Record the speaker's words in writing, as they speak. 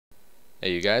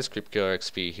Hey you guys,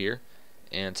 CreepKillerXP here,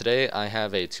 and today I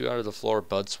have a 2 out of the floor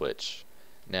bud switch.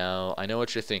 Now, I know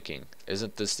what you're thinking.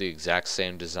 Isn't this the exact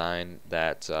same design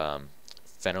that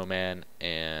Fennoman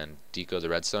and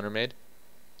DicoTheRedstoner made?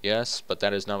 Yes, but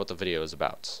that is not what the video is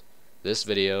about. This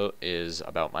video is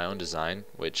about my own design,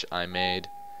 which I made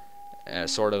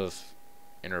sort of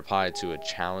in reply to a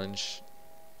challenge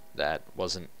that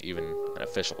wasn't even an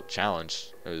official challenge.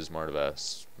 It was more of a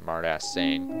smart-ass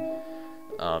saying.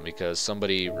 Because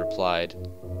somebody replied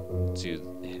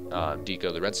to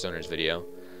Dico the Redstoner's video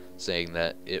saying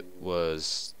that it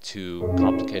was too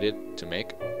complicated to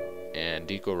make, and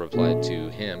Dico replied to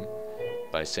him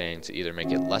by saying to either make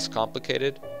it less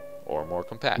complicated or more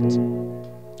compact.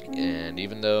 And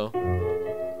even though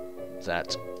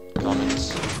that comment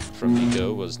from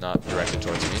Dico was not directed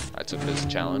towards me, I took this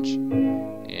challenge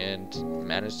and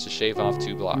managed to shave off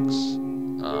 2 blocks.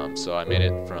 So I made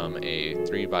it from a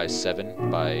 3x7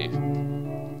 by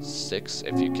 6,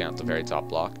 if you count the very top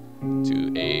block,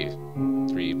 to a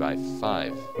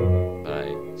 3x5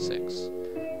 by 6.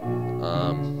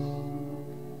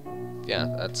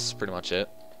 Yeah, that's pretty much it.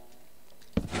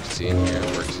 You can see in here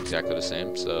it works exactly the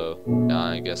same, so now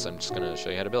I guess I'm just going to show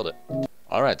you how to build it.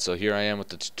 Alright, so here I am with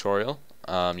the tutorial.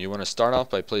 You want to start off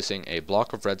by placing a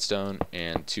block of redstone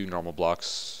and 2 normal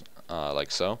blocks,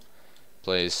 like so.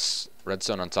 Place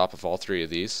redstone on top of all 3 of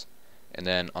these, and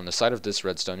then on the side of this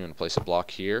redstone you want to place a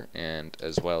block here, and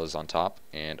as well as on top,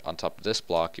 and on top of this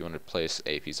block you want to place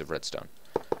a piece of redstone.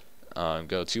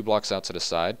 Go 2 blocks out to the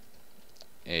side,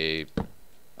 a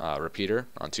repeater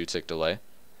on 2-tick delay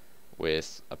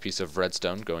with a piece of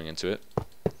redstone going into it.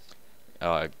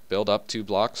 Build up 2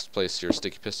 blocks, place your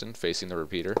sticky piston facing the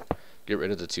repeater, get rid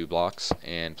of the 2 blocks,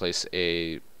 and place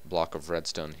a block of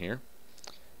redstone here.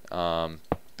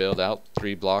 Build out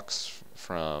 3 blocks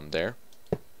from there,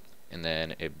 and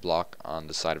then a block on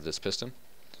the side of this piston.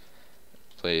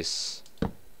 Place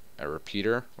a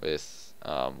repeater with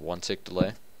 1-tick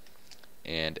delay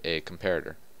and a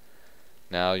comparator.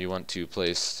 Now you want to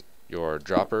place your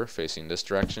dropper facing this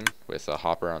direction with a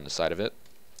hopper on the side of it,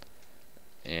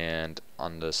 and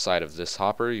on the side of this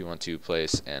hopper you want to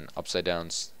place an upside down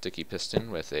sticky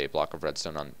piston with a block of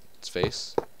redstone on its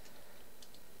face.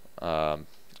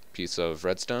 Piece of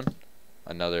redstone,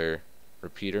 another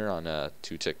repeater on a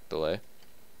 2-tick delay,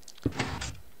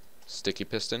 sticky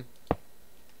piston,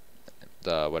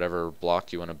 the whatever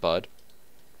block you want to bud,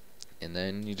 and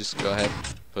then you just go ahead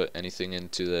put anything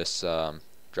into this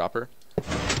dropper,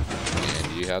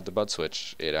 and you have the bud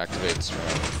switch. It activates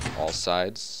from all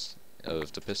sides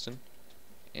of the piston,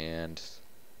 and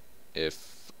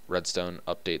if redstone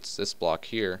updates this block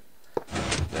here,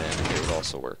 then it would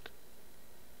also work.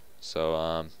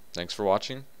 So thanks for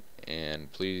watching,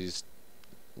 and please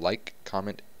like,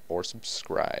 comment, or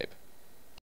subscribe.